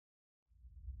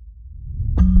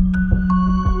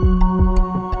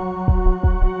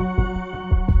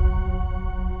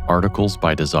Articles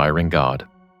by Desiring God.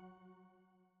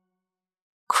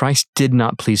 Christ did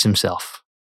not please himself.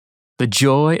 The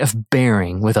joy of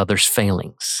bearing with others'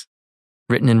 failings.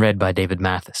 Written and read by David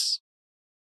Mathis.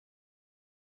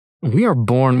 We are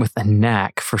born with a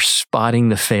knack for spotting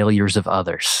the failures of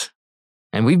others,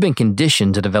 and we've been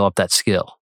conditioned to develop that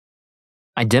skill.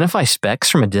 Identify specks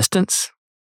from a distance?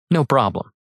 No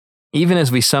problem, even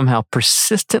as we somehow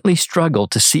persistently struggle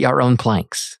to see our own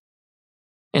planks.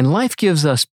 And life gives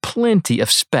us plenty of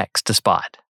specks to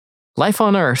spot. Life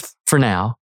on earth, for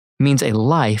now, means a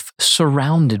life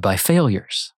surrounded by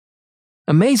failures.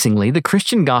 Amazingly, the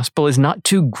Christian gospel is not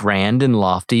too grand and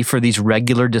lofty for these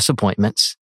regular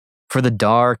disappointments, for the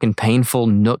dark and painful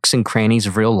nooks and crannies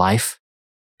of real life.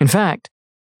 In fact,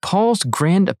 Paul's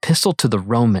grand epistle to the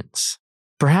Romans,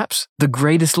 perhaps the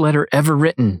greatest letter ever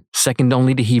written, second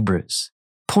only to Hebrews,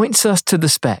 points us to the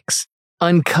specks,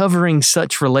 uncovering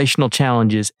such relational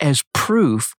challenges as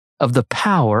proof of the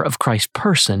power of Christ's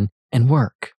person and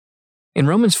work. In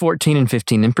Romans 14 and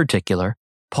 15 in particular,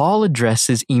 Paul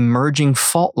addresses emerging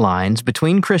fault lines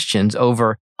between Christians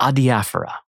over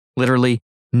adiaphora, literally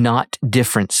not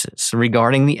differences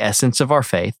regarding the essence of our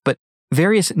faith, but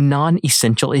various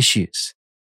non-essential issues.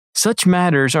 Such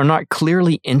matters are not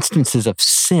clearly instances of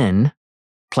sin,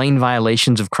 plain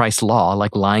violations of Christ's law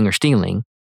like lying or stealing,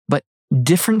 but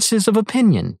differences of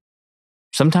opinion,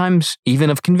 sometimes even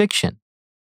of conviction,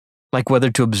 like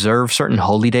whether to observe certain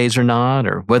holy days or not,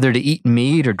 or whether to eat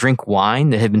meat or drink wine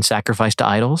that had been sacrificed to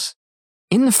idols.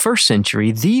 In the first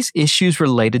century, these issues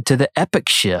related to the epoch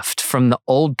shift from the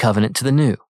Old Covenant to the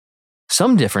New.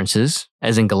 Some differences,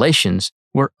 as in Galatians,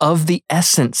 were of the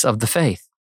essence of the faith.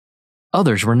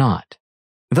 Others were not.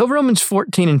 Though Romans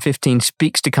 14 and 15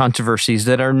 speaks to controversies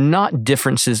that are not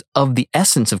differences of the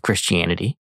essence of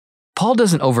Christianity, Paul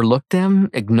doesn't overlook them,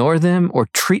 ignore them, or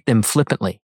treat them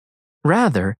flippantly.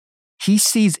 Rather, he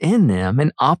sees in them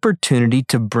an opportunity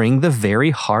to bring the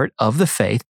very heart of the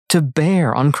faith to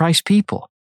bear on Christ's people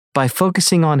by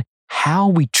focusing on how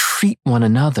we treat one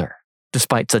another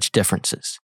despite such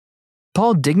differences.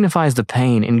 Paul dignifies the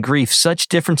pain and grief such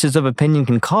differences of opinion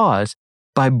can cause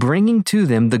by bringing to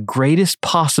them the greatest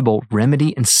possible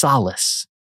remedy and solace,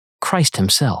 Christ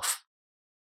himself.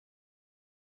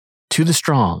 To the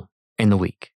strong and the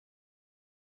weak.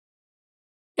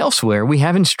 Elsewhere, we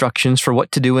have instructions for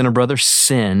what to do when a brother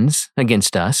sins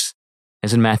against us,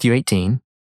 as in Matthew 18.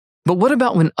 But what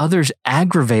about when others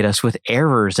aggravate us with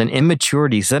errors and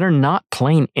immaturities that are not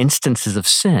plain instances of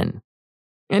sin?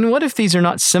 And what if these are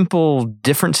not simple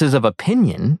differences of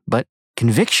opinion, but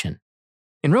conviction?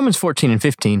 In Romans 14 and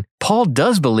 15, Paul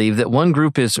does believe that one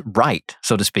group is right,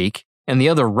 so to speak, and the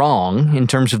other wrong in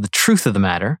terms of the truth of the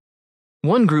matter.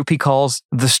 One group he calls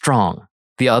the strong,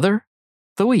 the other,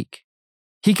 the weak.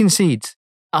 He concedes,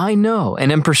 I know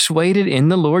and am persuaded in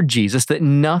the Lord Jesus that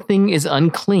nothing is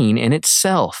unclean in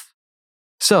itself.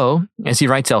 So, as he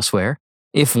writes elsewhere,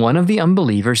 if one of the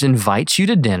unbelievers invites you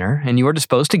to dinner and you are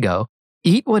disposed to go,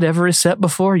 eat whatever is set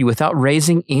before you without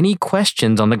raising any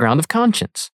questions on the ground of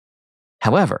conscience.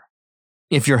 However,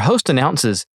 if your host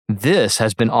announces, this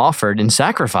has been offered in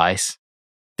sacrifice,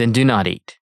 then do not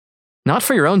eat. Not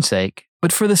for your own sake,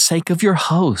 but for the sake of your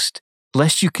host,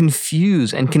 lest you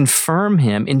confuse and confirm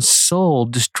him in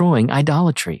soul-destroying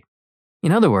idolatry.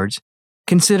 In other words,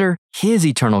 consider his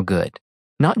eternal good,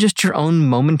 not just your own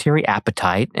momentary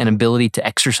appetite and ability to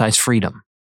exercise freedom.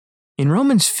 In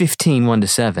Romans 15,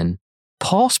 1-7,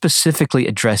 Paul specifically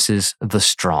addresses the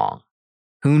strong,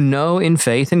 who know in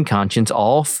faith and conscience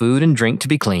all food and drink to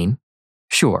be clean.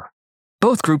 Sure,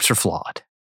 both groups are flawed.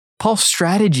 Paul's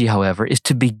strategy, however, is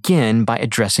to begin by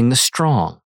addressing the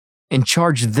strong and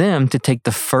charge them to take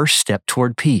the first step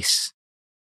toward peace.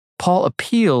 Paul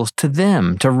appeals to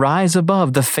them to rise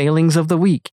above the failings of the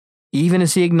weak, even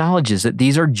as he acknowledges that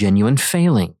these are genuine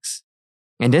failings.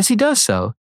 And as he does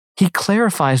so, he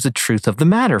clarifies the truth of the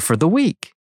matter for the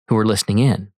weak who are listening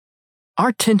in.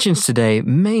 Our tensions today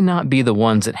may not be the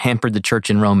ones that hampered the church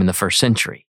in Rome in the first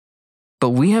century, but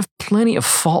we have plenty of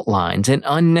fault lines and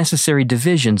unnecessary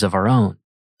divisions of our own.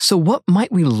 So what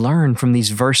might we learn from these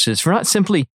verses for not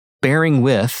simply bearing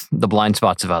with the blind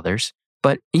spots of others,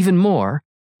 but even more,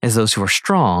 as those who are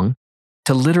strong,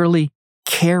 to literally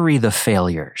carry the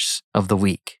failures of the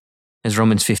weak, as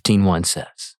Romans 15:1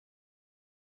 says.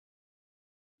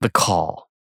 The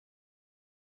call.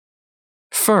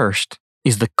 First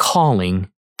is the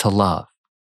calling to love.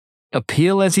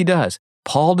 Appeal as he does,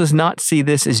 Paul does not see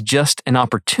this as just an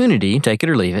opportunity, take it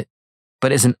or leave it,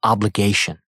 but as an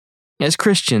obligation. As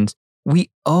Christians,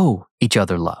 we owe each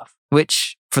other love,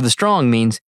 which, for the strong,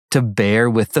 means to bear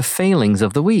with the failings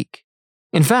of the weak.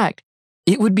 In fact,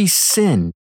 it would be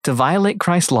sin to violate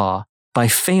Christ's law by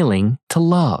failing to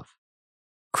love.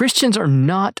 Christians are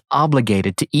not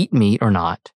obligated to eat meat or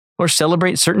not, or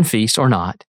celebrate certain feasts or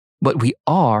not, but we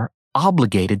are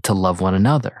obligated to love one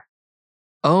another.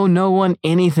 Owe no one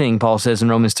anything, Paul says in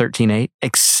Romans 13:8,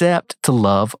 except to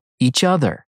love each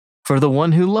other. For the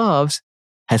one who loves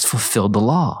has fulfilled the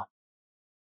law.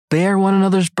 Bear one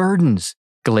another's burdens,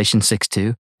 Galatians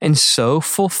 6:2, and so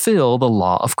fulfill the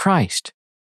law of Christ.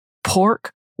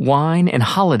 Pork, wine, and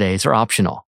holidays are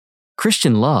optional.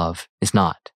 Christian love is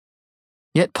not.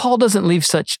 Yet Paul doesn't leave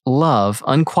such love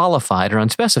unqualified or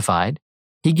unspecified.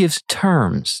 He gives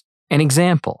terms, an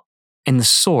example, and the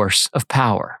source of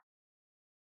power.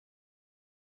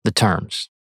 The terms.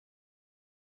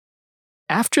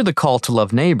 After the call to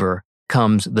love neighbor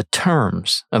comes the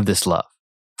terms of this love.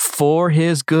 For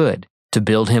his good, to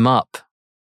build him up.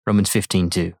 Romans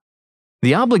 15:2.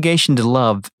 The obligation to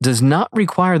love does not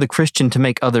require the Christian to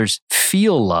make others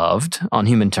feel loved on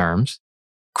human terms.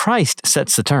 Christ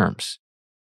sets the terms.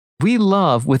 We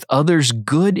love with others'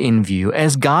 good in view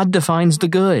as God defines the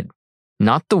good,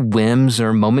 not the whims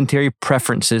or momentary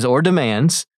preferences or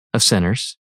demands of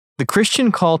sinners. The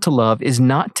Christian call to love is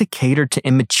not to cater to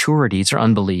immaturities or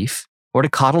unbelief, or to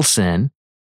coddle sin,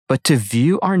 but to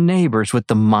view our neighbors with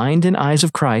the mind and eyes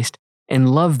of Christ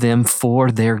and love them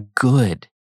for their good,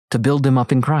 to build them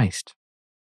up in Christ.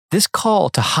 This call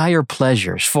to higher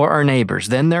pleasures for our neighbors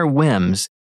than their whims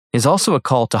is also a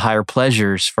call to higher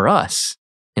pleasures for us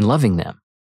in loving them.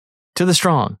 To the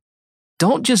strong,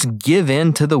 don't just give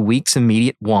in to the weak's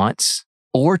immediate wants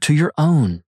or to your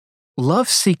own. Love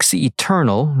seeks the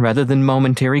eternal rather than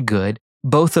momentary good,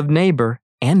 both of neighbor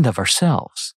and of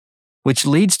ourselves, which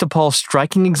leads to Paul's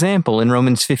striking example in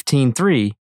Romans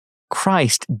 15:3,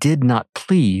 Christ did not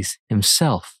please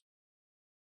himself.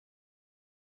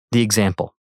 The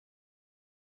example.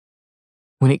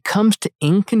 When it comes to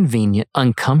inconvenient,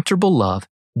 uncomfortable love,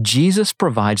 Jesus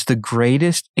provides the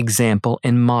greatest example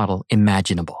and model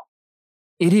imaginable.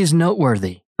 It is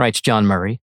noteworthy, writes John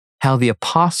Murray, how the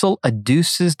apostle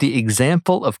adduces the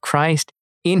example of Christ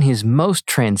in his most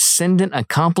transcendent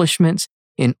accomplishments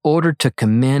in order to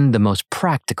commend the most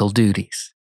practical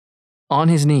duties. On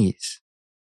his knees,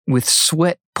 with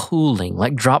sweat pooling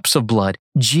like drops of blood,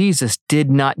 Jesus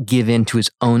did not give in to his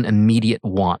own immediate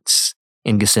wants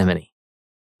in Gethsemane.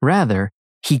 Rather,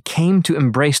 he came to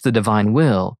embrace the divine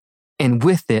will, and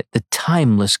with it the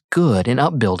timeless good and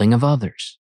upbuilding of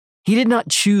others. He did not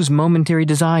choose momentary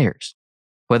desires,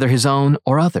 whether his own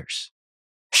or others.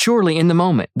 Surely in the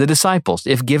moment, the disciples,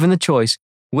 if given the choice,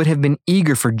 would have been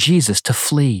eager for Jesus to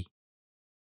flee.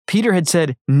 Peter had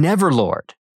said, "Never,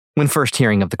 Lord," when first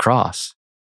hearing of the cross.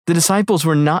 The disciples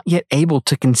were not yet able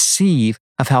to conceive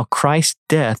of how Christ's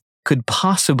death could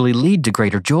possibly lead to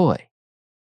greater joy.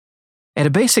 At a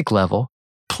basic level,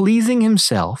 pleasing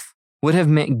himself would have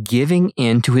meant giving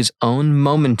in to his own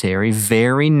momentary,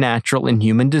 very natural and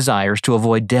human desires to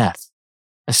avoid death,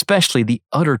 especially the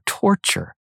utter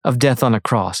torture of death on a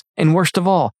cross, and worst of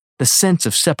all, the sense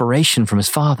of separation from his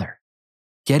Father.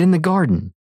 Yet in the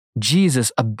garden,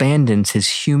 Jesus abandons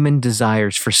his human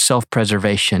desires for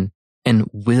self-preservation and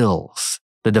wills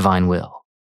the divine will.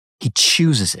 He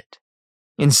chooses it.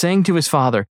 In saying to his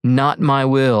Father, "Not my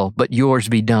will, but yours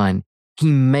be done,"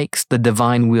 he makes the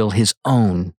divine will his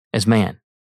own as man.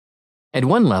 At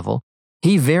one level,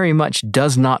 he very much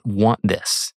does not want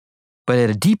this, but at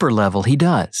a deeper level, he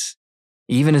does.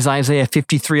 Even as Isaiah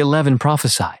 53:11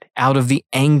 prophesied, out of the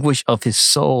anguish of his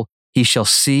soul he shall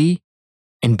see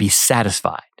and be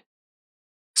satisfied.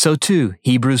 So too,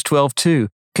 Hebrews 12:2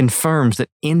 confirms that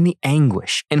in the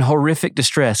anguish and horrific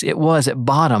distress, it was at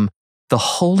bottom the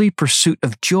holy pursuit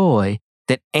of joy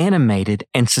that animated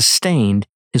and sustained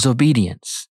his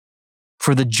obedience.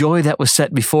 For the joy that was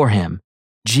set before him,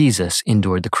 Jesus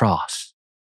endured the cross.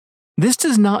 This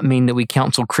does not mean that we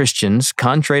counsel Christians,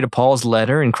 contrary to Paul's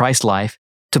letter and Christ's life,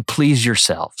 to please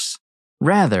yourselves.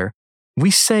 Rather,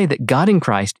 we say that God in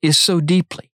Christ is so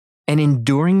deeply and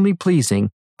enduringly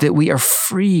pleasing that we are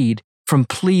freed from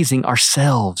pleasing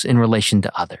ourselves in relation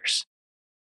to others.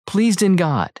 Pleased in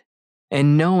God,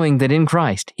 and knowing that in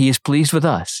Christ he is pleased with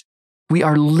us, we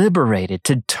are liberated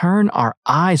to turn our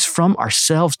eyes from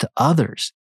ourselves to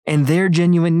others and their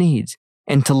genuine needs,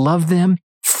 and to love them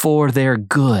for their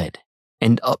good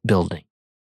and upbuilding.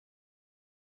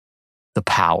 The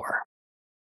power.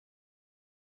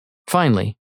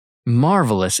 Finally,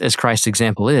 marvelous as Christ's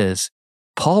example is,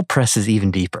 Paul presses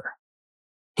even deeper.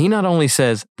 He not only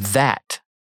says that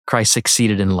Christ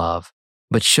succeeded in love,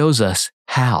 but shows us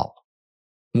how.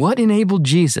 What enabled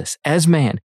Jesus, as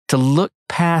man, to look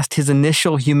past his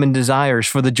initial human desires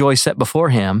for the joy set before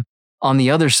him on the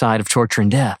other side of torture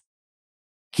and death.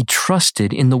 He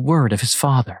trusted in the word of his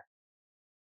Father.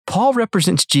 Paul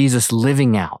represents Jesus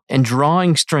living out and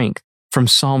drawing strength from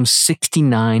Psalm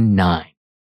 69:9.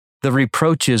 The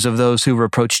reproaches of those who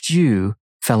reproached you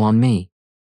fell on me.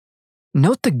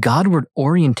 Note the Godward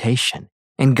orientation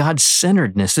and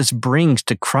God-centeredness this brings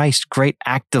to Christ's great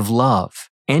act of love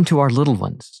and to our little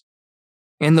ones.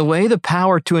 And the way the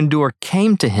power to endure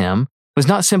came to him was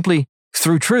not simply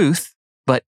through truth,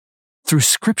 but through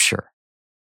Scripture.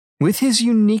 With his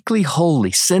uniquely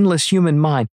holy, sinless human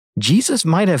mind, Jesus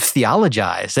might have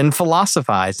theologized and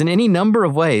philosophized in any number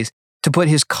of ways to put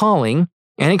his calling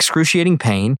and excruciating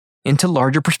pain into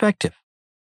larger perspective.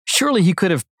 Surely he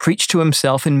could have preached to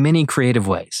himself in many creative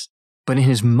ways, but in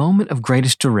his moment of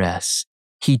greatest duress,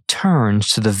 he turns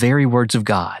to the very words of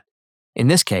God, in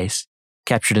this case,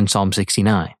 captured in Psalm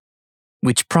 69,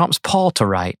 which prompts Paul to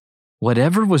write,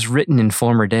 "Whatever was written in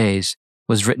former days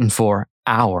was written for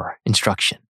our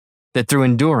instruction, that through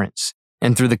endurance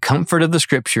and through the comfort of the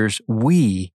Scriptures,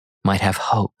 we might have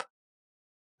hope,"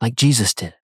 like Jesus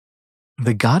did.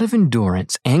 The God of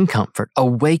endurance and comfort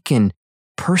awakened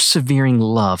persevering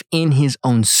love in his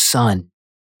own Son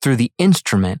through the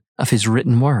instrument of his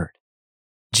written word.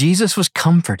 Jesus was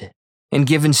comforted and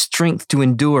given strength to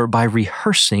endure by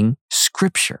rehearsing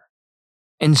Scripture.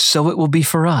 And so it will be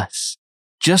for us.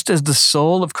 Just as the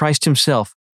soul of Christ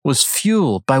himself was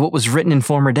fueled by what was written in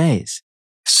former days,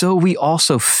 so we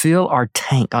also fill our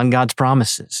tank on God's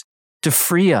promises to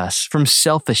free us from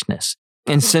selfishness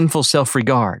and sinful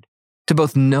self-regard, to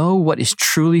both know what is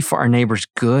truly for our neighbor's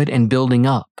good and building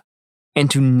up,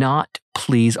 and to not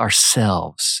please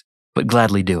ourselves, but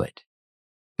gladly do it.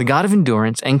 The God of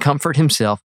endurance and comfort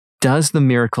himself does the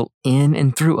miracle in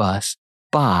and through us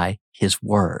by his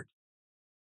word.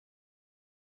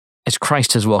 As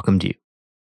Christ has welcomed you.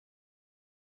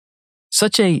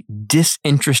 Such a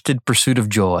disinterested pursuit of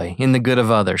joy in the good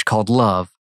of others, called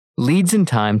love, leads in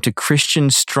time to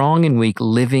Christians strong and weak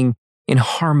living in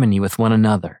harmony with one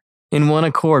another, in one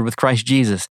accord with Christ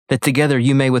Jesus, that together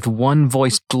you may with one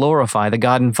voice glorify the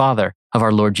God and Father of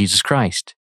our Lord Jesus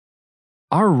Christ.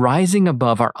 Our rising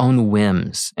above our own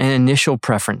whims and initial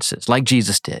preferences, like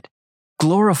Jesus did,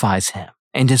 glorifies him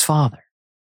and his Father.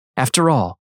 After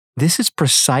all, this is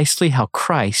precisely how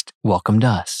Christ welcomed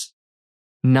us.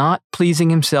 Not pleasing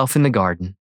himself in the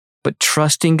garden, but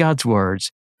trusting God's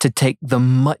words to take the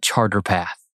much harder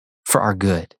path for our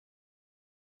good.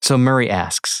 So Murray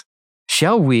asks,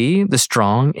 shall we, the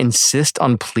strong, insist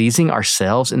on pleasing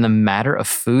ourselves in the matter of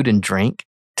food and drink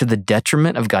to the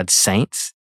detriment of God's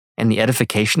saints and the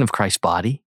edification of Christ's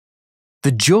body?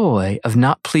 The joy of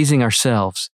not pleasing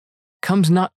ourselves comes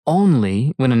not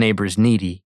only when a neighbor is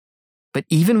needy, but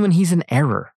even when he's in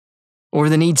error, or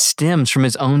the need stems from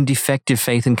his own defective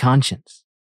faith and conscience.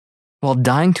 While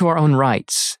dying to our own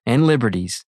rights and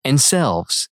liberties and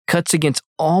selves cuts against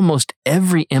almost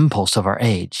every impulse of our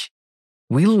age,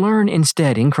 we learn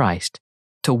instead in Christ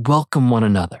to welcome one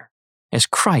another as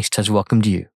Christ has welcomed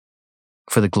you,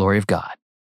 for the glory of God.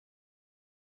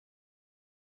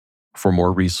 For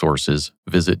more resources,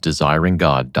 visit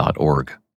desiringgod.org.